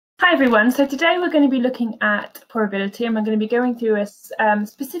Hi everyone, so today we're going to be looking at probability and we're going to be going through a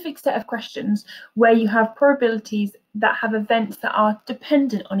specific set of questions where you have probabilities that have events that are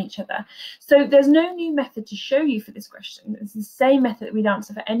dependent on each other. So there's no new method to show you for this question. It's the same method that we'd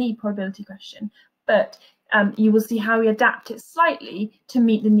answer for any probability question, but you will see how we adapt it slightly to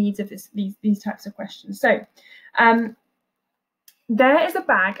meet the needs of these types of questions. So there is a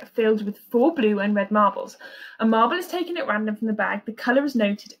bag filled with 4 blue and red marbles. A marble is taken at random from the bag, the colour is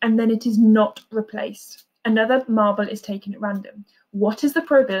noted, and then it is not replaced. Another marble is taken at random. What is the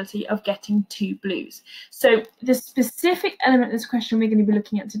probability of getting 2 blues? So the specific element of this question we're going to be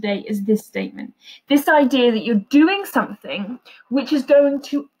looking at today is this statement. This idea that you're doing something which is going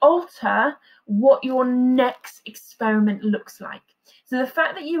to alter what your next experiment looks like. So the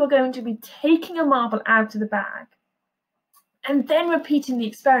fact that you are going to be taking a marble out of the bag and then repeating the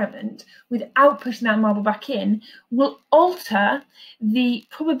experiment without pushing that marble back in will alter the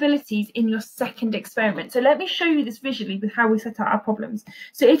probabilities in your second experiment. So let me show you this visually with how we set out our problems.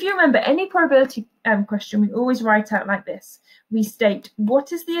 So if you remember, any probability question, we always write out like this. We state,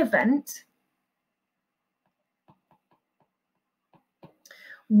 what is the event?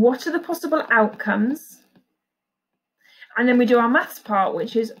 What are the possible outcomes? And then we do our maths part,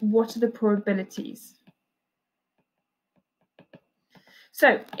 which is, what are the probabilities?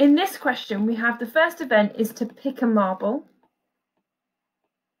 So in this question, we have the first event is to pick a marble.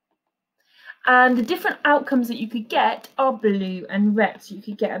 And the different outcomes that you could get are blue and red. So you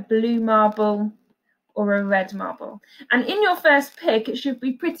could get a blue marble or a red marble. And in your first pick, it should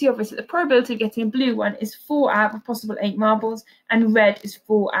be pretty obvious that the probability of getting a blue one is 4 out of a possible 8 marbles, and red is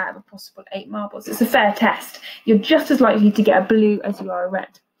 4 out of a possible 8 marbles. It's a fair test. You're just as likely to get a blue as you are a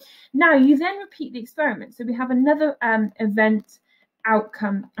red. Now, you then repeat the experiment. So we have another event,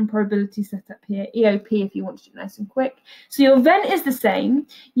 outcome and probability set up here, EOP if you want to do it nice and quick. So your event is the same.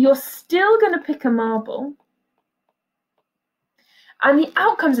 You're still going to pick a marble and the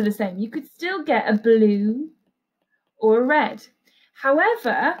outcomes are the same. You could still get a blue or a red.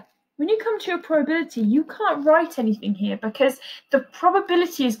 However, when you come to your probability, you can't write anything here because the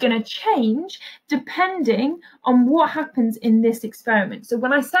probability is going to change depending on what happens in this experiment. So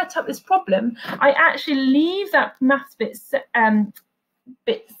when I set up this problem, I actually leave that maths bit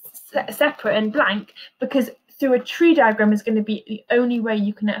separate and blank because through a tree diagram is going to be the only way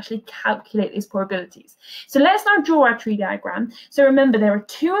you can actually calculate these probabilities. So let's now draw our tree diagram. So remember, there are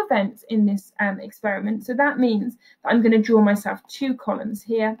 2 events in this experiment. So that means that I'm going to draw myself 2 columns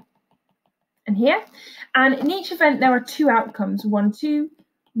here and here. And in each event, there are 2 outcomes, 1, 2,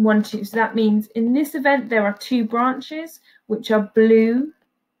 1, 2. So that means in this event, there are 2 branches, which are blue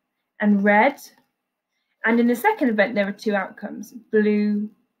and red. And in the second event, there are 2 outcomes,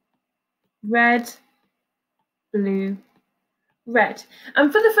 blue, red, blue, red.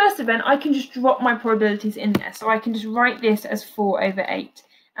 And for the first event, I can just drop my probabilities in there. So I can just write this as 4 over 8,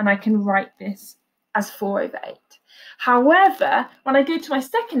 and I can write this as 4 over 8. However, when I go to my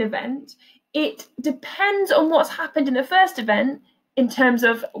second event, it depends on what's happened in the first event in terms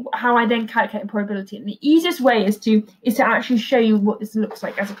of how I then calculate probability. And the easiest way is to actually show you what this looks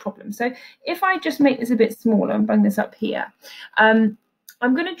like as a problem. So if I just make this a bit smaller and bring this up here, I'm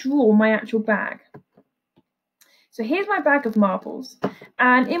going to draw my actual bag. So here's my bag of marbles.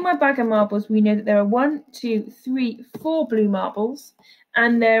 And in my bag of marbles, we know that there are 1, 2, 3, 4 blue marbles.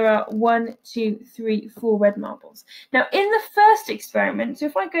 And there are 1, 2, 3, 4 red marbles. Now, in the first experiment, so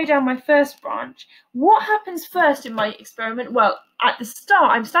if I go down my first branch, what happens first in my experiment? Well, at the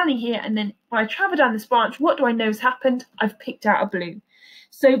start, I'm standing here, and then when I travel down this branch, what do I know has happened? I've picked out a blue.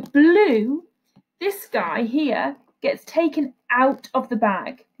 So blue, this guy here, gets taken out of the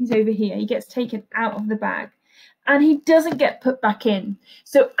bag. He's over here. He gets taken out of the bag. And he doesn't get put back in.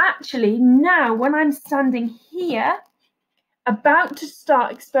 So actually, now when I'm standing here, about to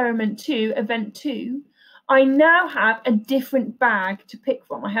start experiment 2, event 2, I now have a different bag to pick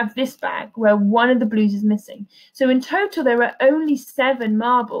from. I have this bag where 1 of the blues is missing. So in total, there are only 7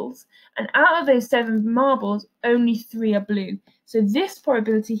 marbles, and out of those 7 marbles, only 3 are blue. So this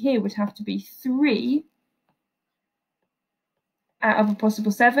probability here would have to be 3 out of a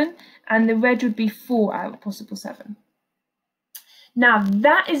possible 7, and the red would be 4 out of a possible 7. Now,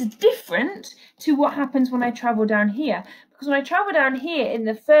 that is different to what happens when I travel down here. Because when I travel down here in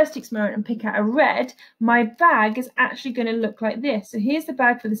the first experiment and pick out a red, my bag is actually going to look like this. So here's the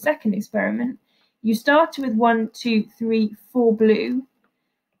bag for the second experiment. You started with 1, 2, 3, 4 blue,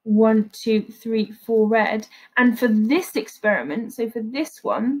 1, 2, 3, 4 red. And for this experiment, so for this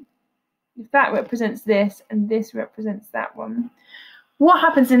one, if that represents this and this represents that one, what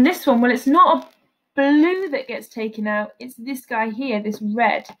happens in this one? Well, it's not blue that gets taken out, it's this guy here, this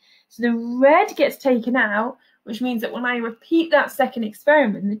red. So the red gets taken out, which means that when I repeat that second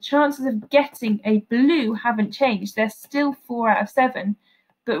experiment, the chances of getting a blue haven't changed. They're still 4 out of 7,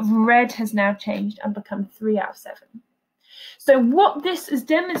 but red has now changed and become 3 out of 7. So what this is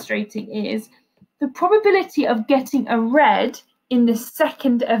demonstrating is the probability of getting a red in the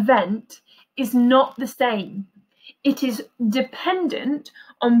second event is not the same. It is dependent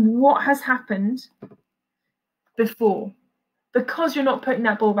on what has happened before, because you're not putting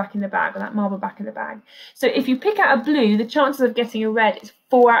that ball back in the bag or that marble back in the bag. So if you pick out a blue, the chances of getting a red is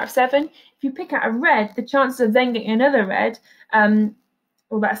 4 out of 7. If you pick out a red, the chances of then getting another red,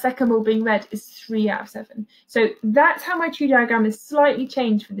 or that second ball being red, is 3 out of 7. So that's how my tree diagram is slightly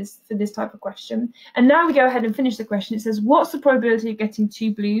changed for this type of question. And now we go ahead and finish the question. It says, what's the probability of getting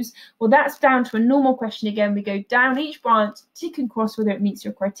 2 blues? Well, that's down to a normal question again. We go down each branch, tick and cross whether it meets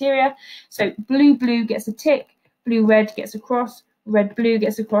your criteria. So blue gets a tick, blue red gets a cross, red blue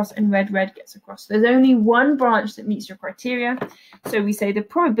gets a cross, and red gets a cross. There's only one branch that meets your criteria. So we say the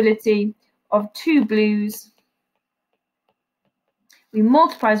probability of 2 blues, we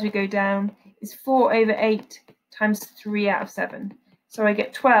multiply as we go down, is 4 over 8 times 3 out of 7. So I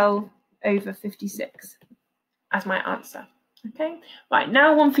get 12 over 56 as my answer. Okay, right,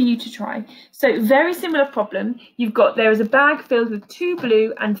 now one for you to try. So very similar problem. You've got, there is a bag filled with 2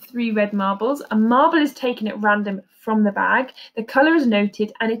 blue and 3 red marbles. A marble is taken at random from the bag. The colour is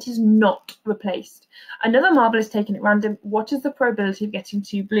noted and it is not replaced. Another marble is taken at random. What is the probability of getting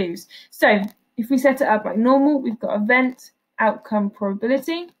 2 blues? So if we set it up like normal, we've got event, outcome,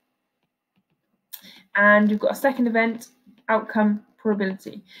 probability, and you've got a second event, outcome,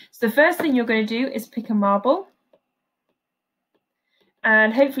 probability. So the first thing you're going to do is pick a marble,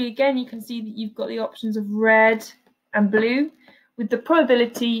 and hopefully again you can see that you've got the options of red and blue with the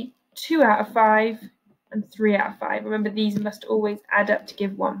probability 2 out of 5 and 3 out of 5. Remember, these must always add up to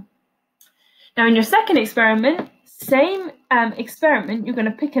give 1. Now in your second experiment, same experiment, you're going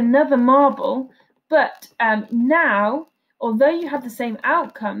to pick another marble, but now, although you have the same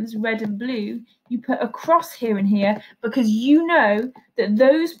outcomes, red and blue, you put a cross here and here because you know that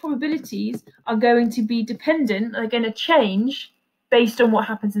those probabilities are going to be dependent, are going to change based on what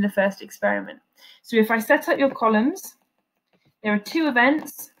happens in the first experiment. So if I set up your columns, there are 2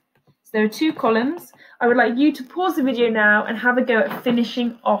 events, so there are 2 columns. I would like you to pause the video now and have a go at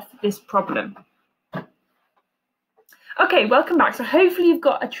finishing off this problem. Okay, welcome back. So hopefully you've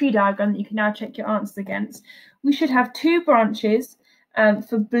got a tree diagram that you can now check your answers against. We should have 2 branches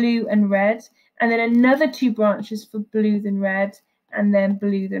for blue and red, and then another 2 branches for blue then red, and then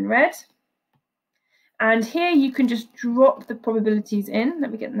blue then red. And here you can just drop the probabilities in.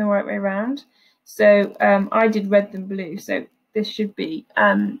 Let me get them the right way around. So I did red then blue, so this should be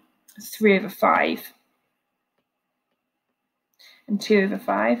 3 over 5. And 2 over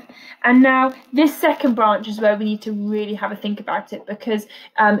 5. And now this second branch is where we need to really have a think about it, because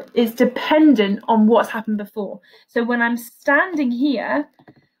it's dependent on what's happened before. So when I'm standing here,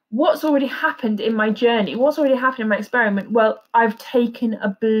 what's already happened in my journey? What's already happened in my experiment? Well, I've taken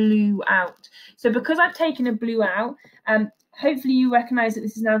a blue out. So because I've taken a blue out, hopefully you recognise that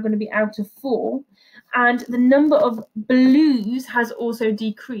this is now going to be out of 4. And the number of blues has also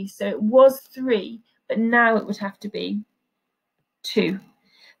decreased. So it was 3, but now it would have to be 2.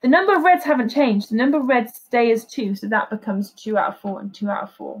 The number of reds haven't changed. The number of reds stay as 2, so that becomes 2 out of 4 and 2 out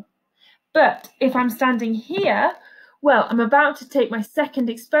of 4. But if I'm standing here, well, I'm about to take my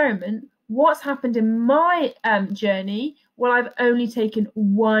second experiment. What's happened in my journey? Well, I've only taken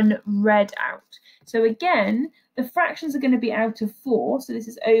 1 red out. So again, the fractions are going to be out of 4. So this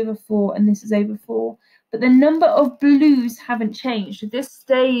is over 4 and this is over 4. But the number of blues haven't changed. So this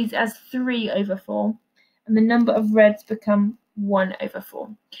stays as 3 over 4. And the number of reds become 1 over 4.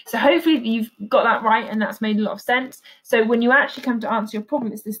 So hopefully you've got that right and that's made a lot of sense. So when you actually come to answer your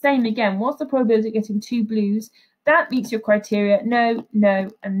problem, it's the same again. What's the probability of getting 2 blues? That meets your criteria. No, no,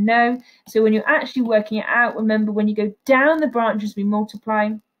 and no. So when you're actually working it out, remember when you go down the branches, we multiply.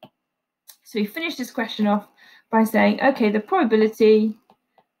 So we finish this question off by saying, okay, the probability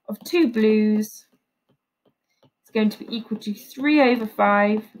of 2 blues is going to be equal to 3 over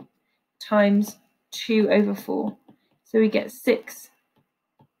 5 times 2 over 4. So we get 6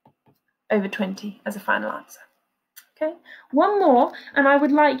 over 20 as a final answer. Okay, one more, and I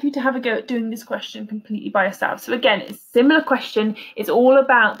would like you to have a go at doing this question completely by yourself. So again, it's a similar question. It's all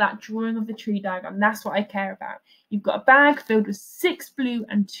about that drawing of the tree diagram. That's what I care about. You've got a bag filled with 6 blue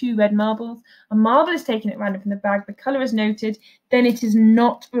and 2 red marbles. A marble is taken at random from the bag. The colour is noted. Then it is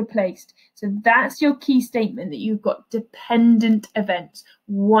not replaced. So that's your key statement, that you've got dependent events.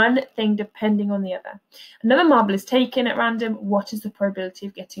 One thing depending on the other. Another marble is taken at random. What is the probability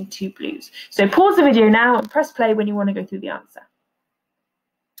of getting 2 blues? So pause the video now and press play when you want to go through the answer.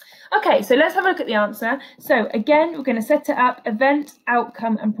 Okay, so let's have a look at the answer. So again, we're going to set it up: event,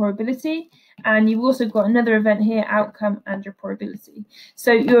 outcome, and probability. And you've also got another event here, outcome, and your probability.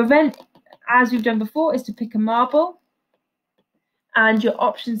 So your event, as we've done before, is to pick a marble. And your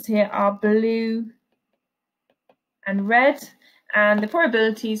options here are blue and red. And the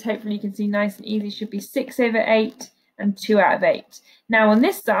probabilities, hopefully you can see nice and easy, should be 6/8 and 2 out of 8. Now on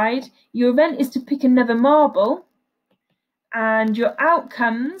this side, your event is to pick another marble. And your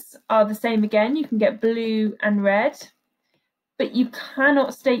outcomes are the same again. You can get blue and red, but you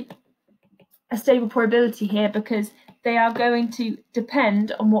cannot state a stable probability here because they are going to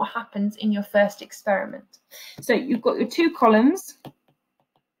depend on what happens in your first experiment. So you've got your 2 columns,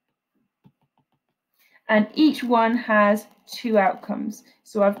 and each one has 2 outcomes.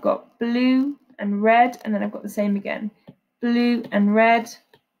 So I've got blue and red, and then I've got the same again. Blue and red,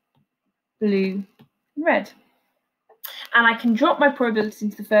 blue and red. And I can drop my probability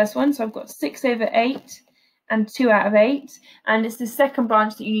into the first one. So I've got 6/8 and 2 out of 8. And it's the second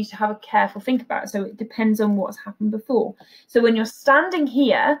branch that you need to have a careful think about. So it depends on what's happened before. So when you're standing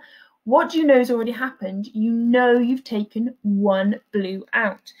here, what do you know has already happened? You know you've taken 1 blue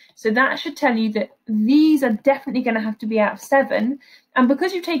out. So that should tell you that these are definitely going to have to be out of 7. And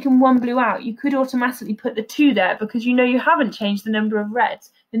because you've taken 1 blue out, you could automatically put the 2 there because you know you haven't changed the number of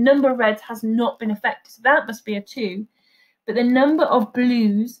reds. The number of reds has not been affected. So that must be a 2. But the number of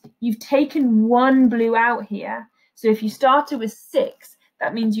blues, you've taken 1 blue out here. So if you started with 6,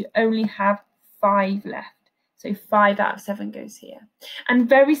 that means you only have 5 left. So 5 out of 7 goes here. And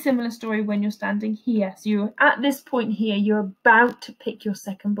very similar story when you're standing here. So you're at this point here, you're about to pick your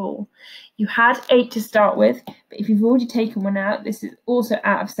second ball. You had 8 to start with, but if you've already taken 1 out, this is also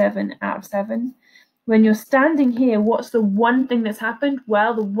out of 7, out of 7. When you're standing here, what's the one thing that's happened?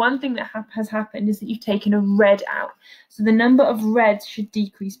 Well, the one thing that has happened is that you've taken a red out. So the number of reds should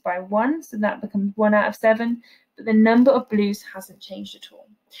decrease by 1. So that becomes 1 out of 7. But the number of blues hasn't changed at all.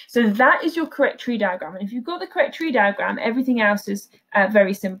 So that is your correct tree diagram. And if you've got the correct tree diagram, everything else is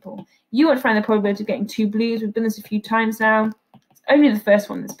very simple. You want to find the probability of getting 2 blues. We've done this a few times now. It's only the first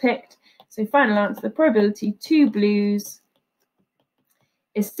one that's picked. So final answer, the probability 2 blues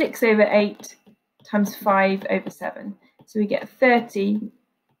is 6/8 times 5/7. So we get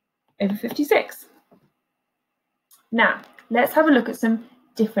 30/56. Now, let's have a look at some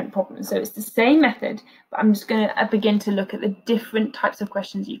different problems. So it's the same method, but I'm just going to begin to look at the different types of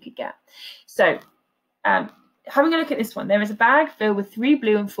questions you could get. So having a look at this one, there is a bag filled with 3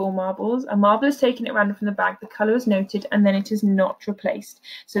 blue and 4 marbles. A marble is taken at random from the bag. The colour is noted, and then it is not replaced.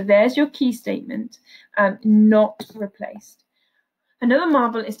 So there's your key statement, not replaced. Another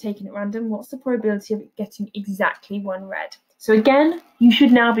marble is taken at random. What's the probability of it getting exactly 1 red? So again, you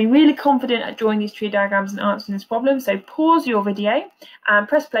should now be really confident at drawing these tree diagrams and answering this problem. So pause your video and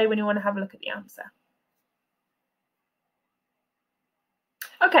press play when you want to have a look at the answer.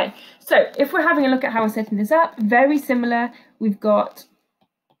 Okay, so if we're having a look at how we're setting this up, very similar. We've got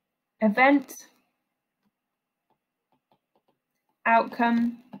event,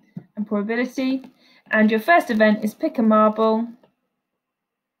 outcome, and probability. And your first event is pick a marble.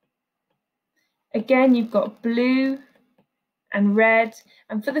 Again, you've got blue and red.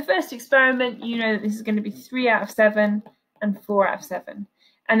 And for the first experiment, you know that this is going to be 3 out of 7 and 4 out of 7.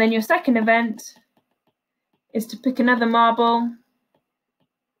 And then your second event is to pick another marble.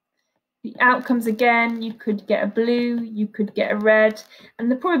 The outcomes again, you could get a blue, you could get a red.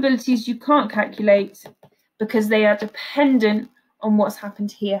 And the probabilities you can't calculate because they are dependent on what's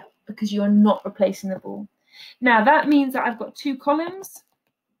happened here because you're not replacing the ball. Now that means that I've got 2 columns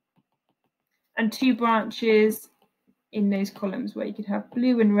and 2 branches in those columns where you could have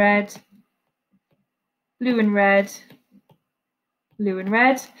blue and red, blue and red, blue and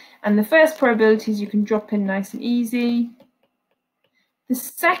red. And the first probabilities you can drop in nice and easy. The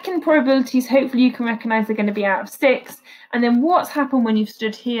second probabilities, hopefully you can recognise they're going to be out of 6. And then what's happened when you've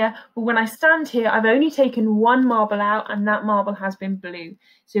stood here? Well, when I stand here, I've only taken 1 marble out and that marble has been blue.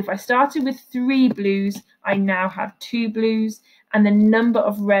 So if I started with 3 blues, I now have 2 blues and the number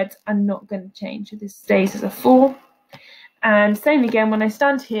of reds are not going to change. So this stays as a 4. And same again, when I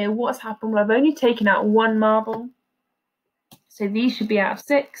stand here, what's happened? Well, I've only taken out 1 marble. So these should be out of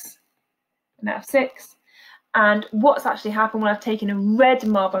 6 and out of 6. And what's actually happened when I've taken a red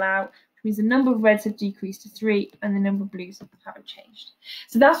marble out, which means the number of reds have decreased to 3 and the number of blues haven't changed.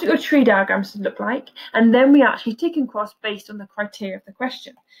 So that's what your tree diagram should look like. And then we actually tick and cross based on the criteria of the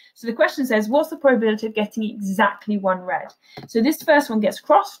question. So the question says, what's the probability of getting exactly 1 red? So this first one gets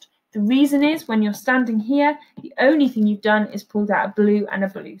crossed. The reason is when you're standing here, the only thing you've done is pulled out a blue and a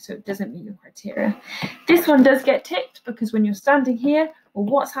blue, so it doesn't meet your criteria. This one does get ticked because when you're standing here, well,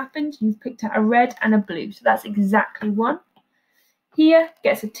 what's happened? You've picked out a red and a blue, so that's exactly 1. Here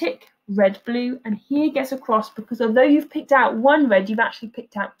gets a tick, red, blue, and here gets a cross because although you've picked out 1 red, you've actually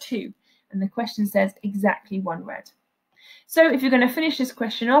picked out 2, and the question says exactly 1 red. So if you're going to finish this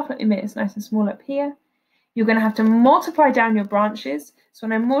question off, let me make this nice and small up here. You're going to have to multiply down your branches. So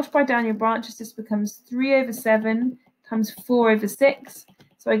when I multiply down your branches, this becomes 3 over 7 times 4 over 6.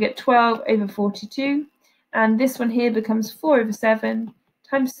 So I get 12 over 42. And this one here becomes 4 over 7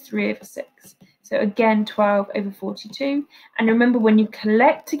 times 3 over 6. So again, 12 over 42. And remember, when you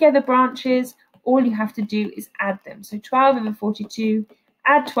collect together branches, all you have to do is add them. So 12 over 42,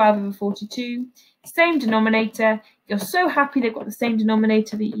 add 12 over 42, same denominator. You're so happy they've got the same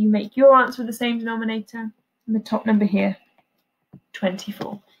denominator that you make your answer with the same denominator. And the top number here,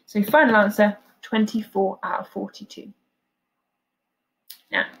 24. So final answer, 24 out of 42.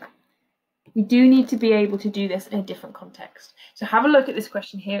 Now, we do need to be able to do this in a different context. So have a look at this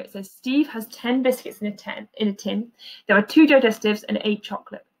question here. It says Steve has 10 biscuits in a tin. There are 2 digestives and 8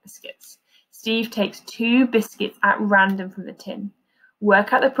 chocolate biscuits. Steve takes 2 biscuits at random from the tin.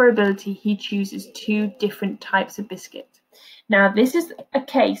 Work out the probability he chooses 2 different types of biscuit. Now, this is a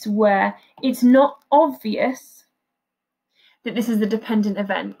case where it's not obvious that this is a dependent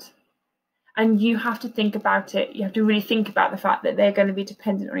event. And you have to think about it. You have to really think about the fact that they're going to be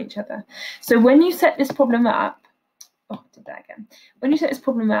dependent on each other. So when you set this problem up, When you set this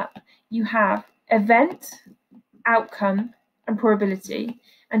problem up, you have event, outcome, and probability.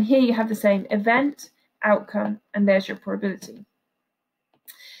 And here you have the same event, outcome, and there's your probability.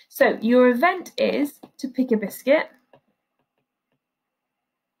 So your event is to pick a biscuit.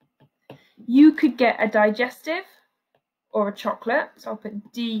 You could get a digestive or a chocolate, so I'll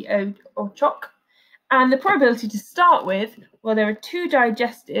put D-O or choc. And the probability to start with, well, there are 2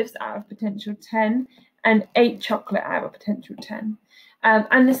 digestives out of potential 10 and 8 chocolate out of potential 10.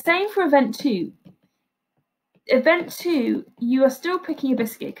 And the same for event 2. Event 2, you are still picking a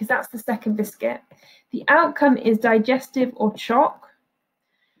biscuit because that's the second biscuit. The outcome is digestive or choc.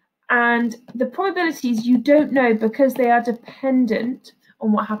 And the probabilities you don't know because they are dependent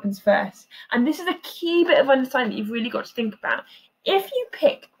on what happens first. And this is a key bit of understanding that you've really got to think about. If you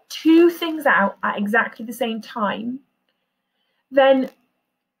pick 2 things out at exactly the same time, then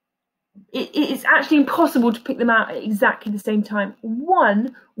it's actually impossible to pick them out at exactly the same time.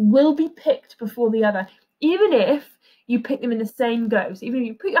 One will be picked before the other, even if you pick them in the same go. So even if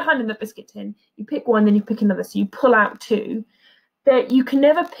you put your hand in the biscuit tin, you pick one, then you pick another, so you pull out 2, that you can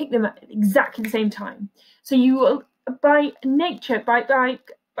never pick them at exactly the same time. So you will, by nature,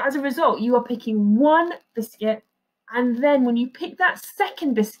 as a result, you are picking 1 biscuit, and then when you pick that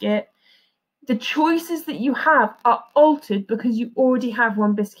second biscuit, the choices that you have are altered because you already have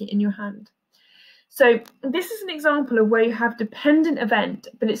 1 biscuit in your hand. So this is an example of where you have dependent event,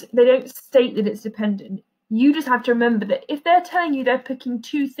 but they don't state that it's dependent. You just have to remember that if they're telling you they're picking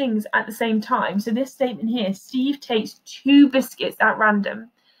 2 things at the same time, so this statement here, Steve takes 2 biscuits at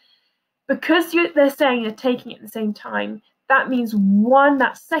random, because they're saying they're taking it at the same time, that means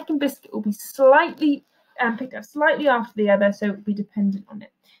that second biscuit will be slightly picked up slightly after the other, so it will be dependent on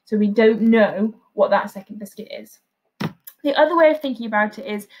it. So we don't know what that second biscuit is. The other way of thinking about it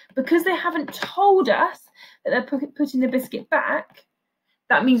is because they haven't told us that they're putting the biscuit back,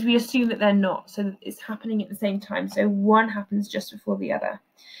 that means we assume that they're not, so it's happening at the same time. So one happens just before the other.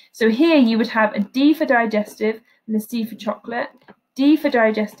 So here you would have a D for digestive and a C for chocolate, D for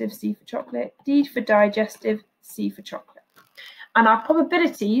digestive, C for chocolate, D for digestive, C for chocolate. And our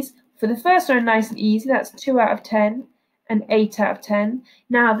probabilities for the first one are nice and easy. That's 2 out of 10 and 8 out of 10.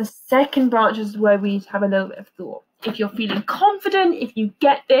 Now the second branch is where we need to have a little bit of thought. If you're feeling confident, if you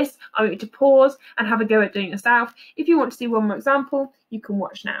get this, I want you to pause and have a go at doing it yourself. If you want to see one more example, you can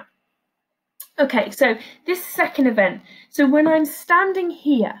watch now. Okay, so this second event. So when I'm standing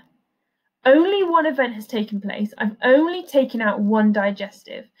here, only one event has taken place. I've only taken out 1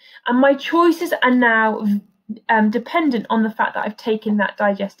 digestive, and my choices are now dependent on the fact that I've taken that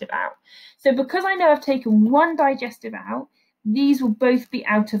digestive out. So because I know I've taken 1 digestive out, these will both be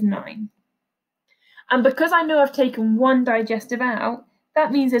out of 9. And because I know I've taken 1 digestive out,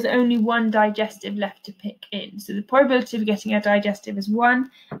 that means there's only 1 digestive left to pick in. So the probability of getting a digestive is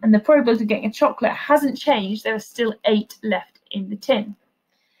 1, and the probability of getting a chocolate hasn't changed. There are still 8 left in the tin.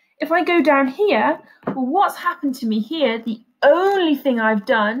 if I go down here, well, what's happened to me here? The only thing I've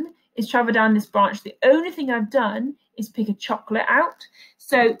done is travel down this branch. The only thing I've done is pick a chocolate out.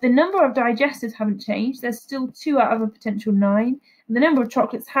 So the number of digestives haven't changed. There's still 2 out of a potential 9. And the number of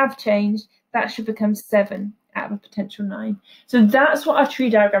chocolates have changed. That should become 7 out of a potential 9. So that's what our tree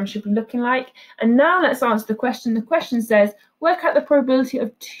diagram should be looking like. And now let's answer the question. The question says, work out the probability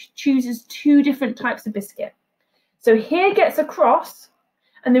of chooses 2 different types of biscuit. So here gets across.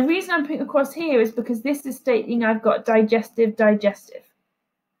 And the reason I'm putting across here is because this is stating I've got digestive.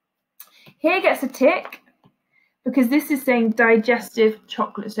 Here gets a tick because this is saying digestive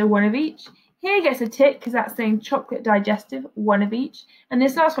chocolate, so 1 of each. Here gets a tick because that's saying chocolate digestive, 1 of each. And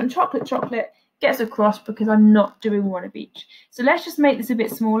this last one, chocolate, gets across because I'm not doing 1 of each. So let's just make this a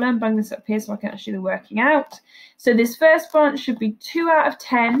bit smaller and bung this up here so I can actually do the working out. So this first branch should be 2 out of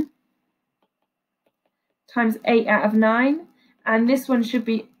 10 times 8 out of 9. And this one should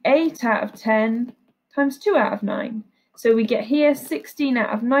be 8 out of 10 times 2 out of 9. So we get here 16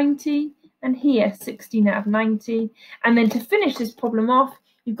 out of 90 and here 16 out of 90. And then to finish this problem off,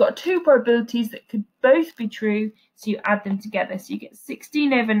 you've got 2 probabilities that could both be true, so you add them together. So you get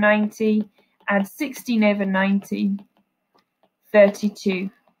 16 over 90, add 16 over 90, 32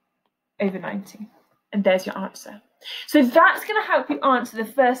 over 90. And there's your answer. So that's going to help you answer the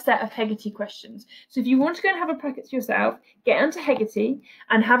first set of Hegarty questions. So if you want to go and have a practice yourself, get onto Hegarty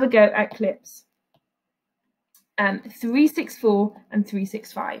and have a go at clips 364 and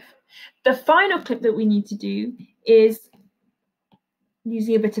 365. The final clip that we need to do is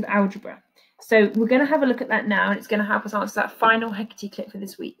using a bit of algebra. So we're going to have a look at that now, and it's going to help us answer that final Hegarty clip for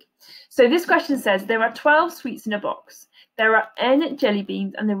this week. So this question says, there are 12 sweets in a box. There are n jelly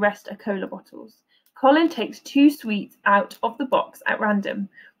beans and the rest are cola bottles. Colin takes 2 sweets out of the box at random.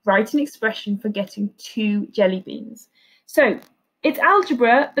 Write an expression for getting 2 jelly beans. So it's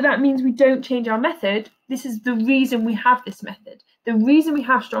algebra, but that means we don't change our method. This is the reason we have this method. The reason we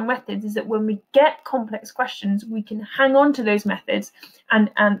have strong methods is that when we get complex questions, we can hang on to those methods and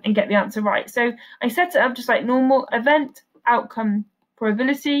get the answer right. So I set it up just like normal: event, outcome,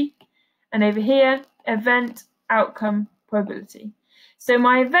 probability, and over here, event, outcome, probability. So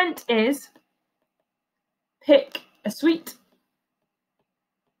my event is pick a sweet.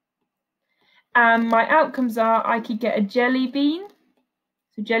 And my outcomes are I could get a jelly bean,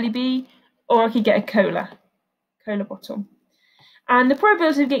 so jelly bean, or I could get a cola bottle. And the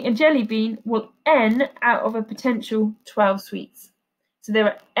probability of getting a jelly bean will n out of a potential 12 sweets. So there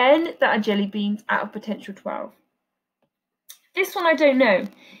are n that are jelly beans out of potential 12. This one I don't know.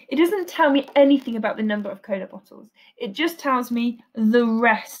 It doesn't tell me anything about the number of cola bottles. It just tells me the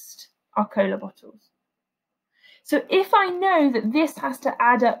rest are cola bottles. So if I know that this has to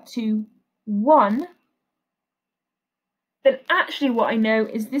add up to 1, then actually what I know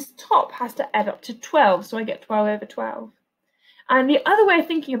is this top has to add up to 12, so I get 12 over 12. And the other way of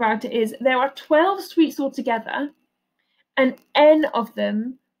thinking about it is there are 12 sweets altogether, and n of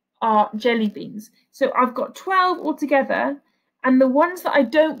them are jelly beans. So I've got 12 altogether, and the ones that I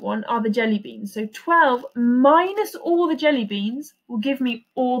don't want are the jelly beans. So 12 minus all the jelly beans will give me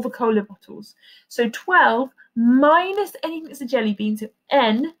all the cola bottles. So 12 minus anything that's a jelly bean, so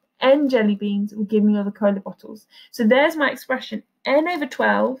n jelly beans will give me all the cola bottles. So there's my expression, n over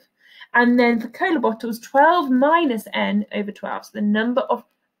 12. And then for cola bottles, 12 minus n over 12. So the number of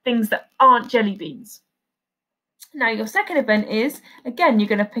things that aren't jelly beans. Now your second event is, again, you're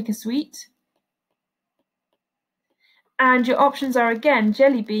going to pick a sweet. And your options are, again,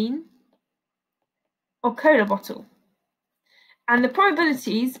 jelly bean or cola bottle. And the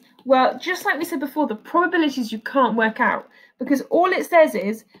probabilities, well, just like we said before, the probabilities you can't work out, because all it says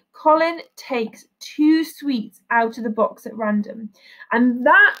is Colin takes 2 sweets out of the box at random. And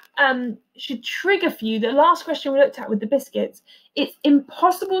that should trigger for you the last question we looked at with the biscuits. It's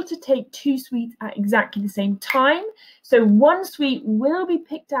impossible to take 2 sweets at exactly the same time. So 1 sweet will be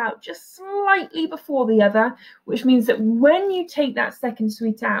picked out just slightly before the other, which means that when you take that second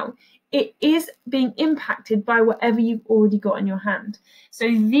sweet out, it is being impacted by whatever you've already got in your hand. So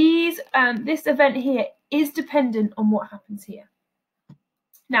this event here is dependent on what happens here.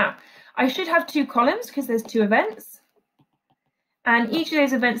 Now, I should have 2 columns because there's 2 events. And each of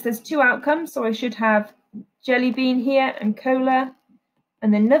those events, there's 2 outcomes. So I should have jelly bean here and cola,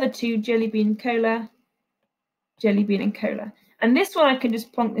 and then another 2, jelly bean, cola, jelly bean and cola. And this one I can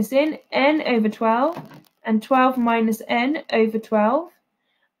just plonk this in, n over 12, and 12 minus n over 12.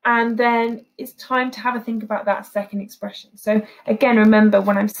 And then it's time to have a think about that second expression. So again, remember,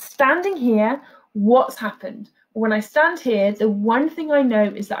 when I'm standing here, what's happened? When I stand here, the one thing I know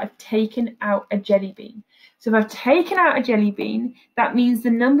is that I've taken out a jelly bean. So if I've taken out a jelly bean, that means the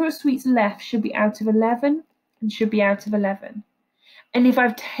number of sweets left should be out of 11 and should be out of 11. And if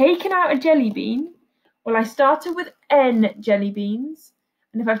I've taken out a jelly bean, well, I started with n jelly beans.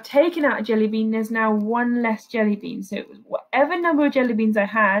 And if I've taken out a jelly bean, there's now one less jelly bean. So it was whatever number of jelly beans I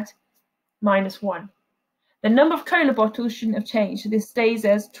had, minus 1. The number of cola bottles shouldn't have changed. So this stays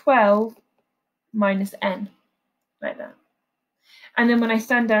as 12 minus n, like that. And then when I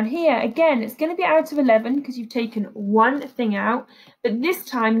stand down here, again, it's going to be out of 11 because you've taken one thing out. But this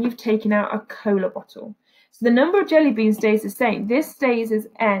time you've taken out a cola bottle. So the number of jelly beans stays the same. This stays as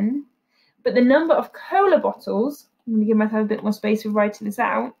n. But the number of cola bottles, I'm going to give myself a bit more space for writing this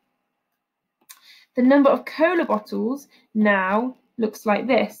out. The number of cola bottles now looks like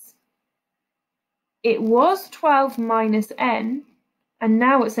this. It was 12 minus n, and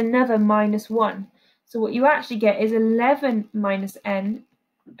now it's another minus 1. So what you actually get is 11 minus n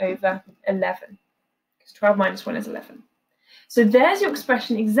over 11. Because 12 minus 1 is 11. So there's your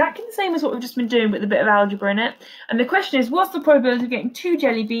expression, exactly the same as what we've just been doing with a bit of algebra in it. And the question is, what's the probability of getting 2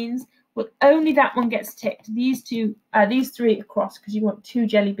 jelly beans? Well, only that one gets ticked. These three across, because you want 2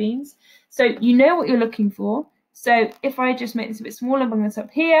 jelly beans. So you know what you're looking for. So if I just make this a bit smaller, bring this up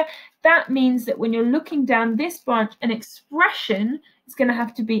here, that means that when you're looking down this branch, an expression is going to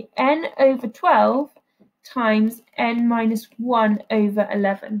have to be n over 12 times n minus 1 over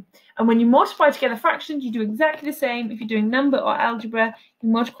 11. And when you multiply together fractions, you do exactly the same. If you're doing number or algebra, you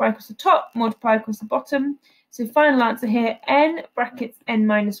multiply across the top, multiply across the bottom. So final answer here, n brackets n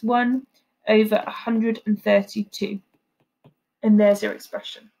minus 1 over 132. And there's your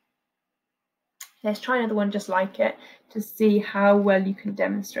expression. Let's try another one just like it to see how well you can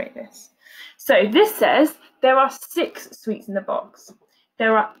demonstrate this. So this says there are 6 sweets in the box.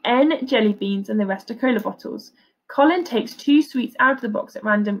 There are n jelly beans and the rest are cola bottles. Colin takes 2 sweets out of the box at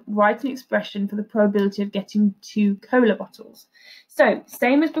random. Write an expression for the probability of getting 2 cola bottles. So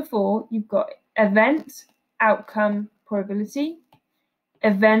same as before, you've got event, outcome, probability,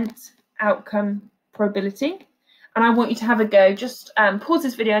 event, outcome, probability. And I want you to have a go. Just pause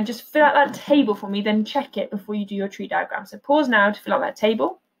this video and just fill out that table for me, then check it before you do your tree diagram. So pause now to fill out that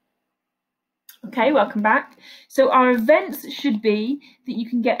table. Okay, welcome back. So our events should be that you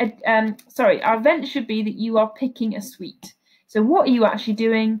can get our event should be that you are picking a sweet. So what are you actually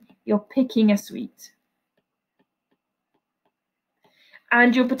doing? You're picking a sweet.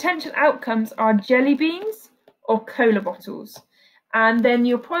 And your potential outcomes are jelly beans or cola bottles. And then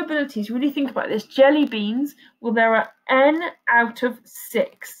your probabilities, really think about this. Jelly beans, well, there are n out of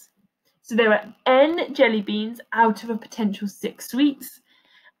 6. So there are n jelly beans out of a potential 6 sweets.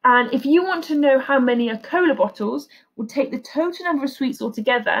 And if you want to know how many are cola bottles, we'll take the total number of sweets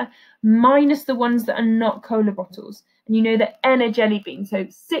altogether minus the ones that are not cola bottles. And you know that n are jelly beans. So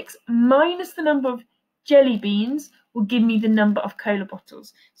 6 minus the number of jelly beans will give me the number of cola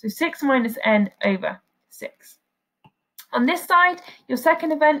bottles. So 6 minus n over 6. On this side, your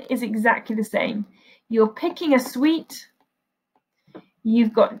second event is exactly the same. You're picking a sweet.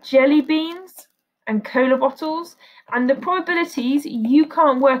 You've got jelly beans and cola bottles. And the probabilities you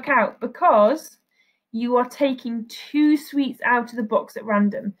can't work out because you are taking 2 sweets out of the box at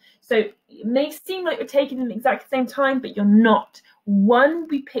random. So it may seem like you're taking them at the exact same time, but you're not. One will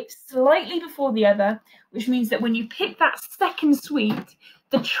be picked slightly before the other, which means that when you pick that second sweet,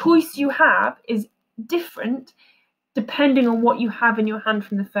 the choice you have is different depending on what you have in your hand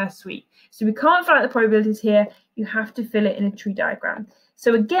from the first sweet. So we can't fill out the probabilities here. You have to fill it in a tree diagram.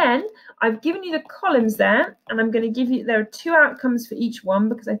 So again, I've given you the columns there, and I'm going to give you, there are 2 outcomes for each one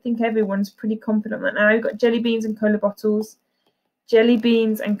because I think everyone's pretty confident right now. You've got jelly beans and cola bottles, jelly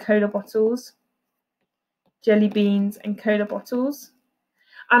beans and cola bottles, jelly beans and cola bottles.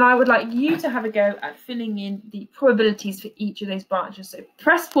 And I would like you to have a go at filling in the probabilities for each of those branches. So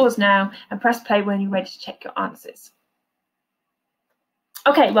press pause now and press play when you're ready to check your answers.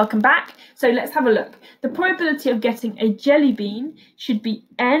 Okay, welcome back. So let's have a look. The probability of getting a jelly bean should be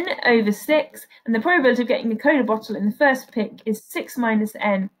n over 6, and the probability of getting the cola bottle in the first pick is 6 minus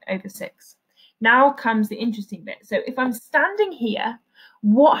n over 6. Now comes the interesting bit. So if I'm standing here,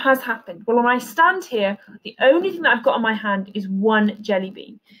 what has happened? Well, when I stand here, the only thing that I've got on my hand is 1 jelly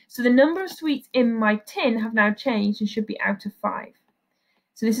bean. So the number of sweets in my tin have now changed and should be out of 5.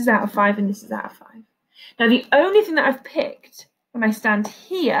 So this is out of 5 and this is out of 5. Now the only thing that I've picked when I stand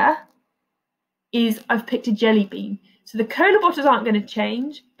here is I've picked a jelly bean. So the cola bottles aren't going to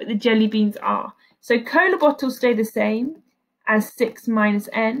change, but the jelly beans are. So cola bottles stay the same as 6 minus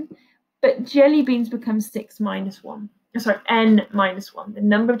n, but jelly beans become 6 minus 1. Sorry, n minus 1, the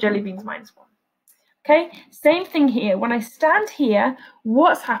number of jelly beans minus 1. Okay, same thing here. When I stand here,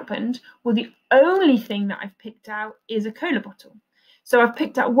 what's happened? Well, the only thing that I've picked out is a cola bottle. So I've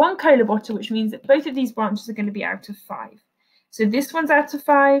picked out one cola bottle, which means that both of these branches are going to be out of 5. So this one's out of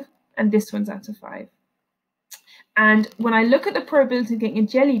 5 and this one's out of 5. And when I look at the probability of getting a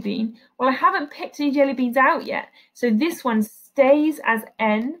jelly bean, well, I haven't picked any jelly beans out yet. So this one stays as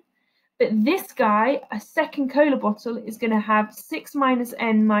n. But this guy, a second cola bottle, is going to have 6 minus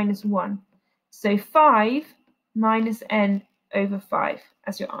n minus 1. So 5 minus n over 5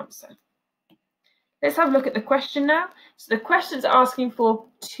 as your answer. Let's have a look at the question now. So the question's asking for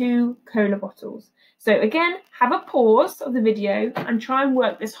 2 cola bottles. So again, have a pause of the video and try and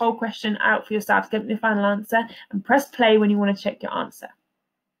work this whole question out for yourself to get the final answer, and press play when you want to check your answer.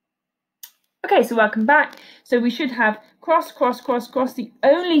 Okay, so welcome back. So we should have cross, cross, cross, cross. The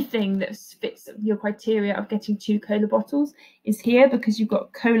only thing that fits your criteria of getting 2 cola bottles is here, because you've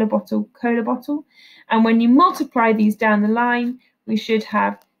got cola bottle, cola bottle. And when you multiply these down the line, we should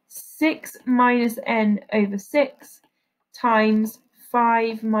have 6 minus n over 6 times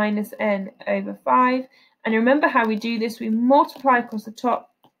 5 minus n over 5. And remember how we do this. We multiply across the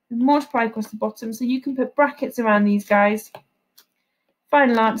top, we multiply across the bottom. So you can put brackets around these guys.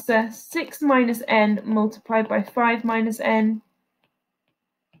 Final answer, 6 minus n multiplied by 5 minus n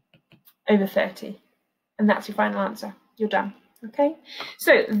over 30. And that's your final answer. You're done. Okay,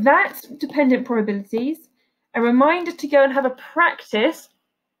 so that's dependent probabilities. A reminder to go and have a practice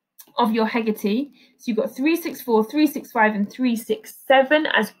of your Hegarty. So you've got 364, 365 and 367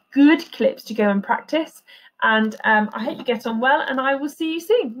 as good clips to go and practice. And I hope you get on well, and I will see you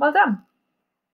soon. Well done.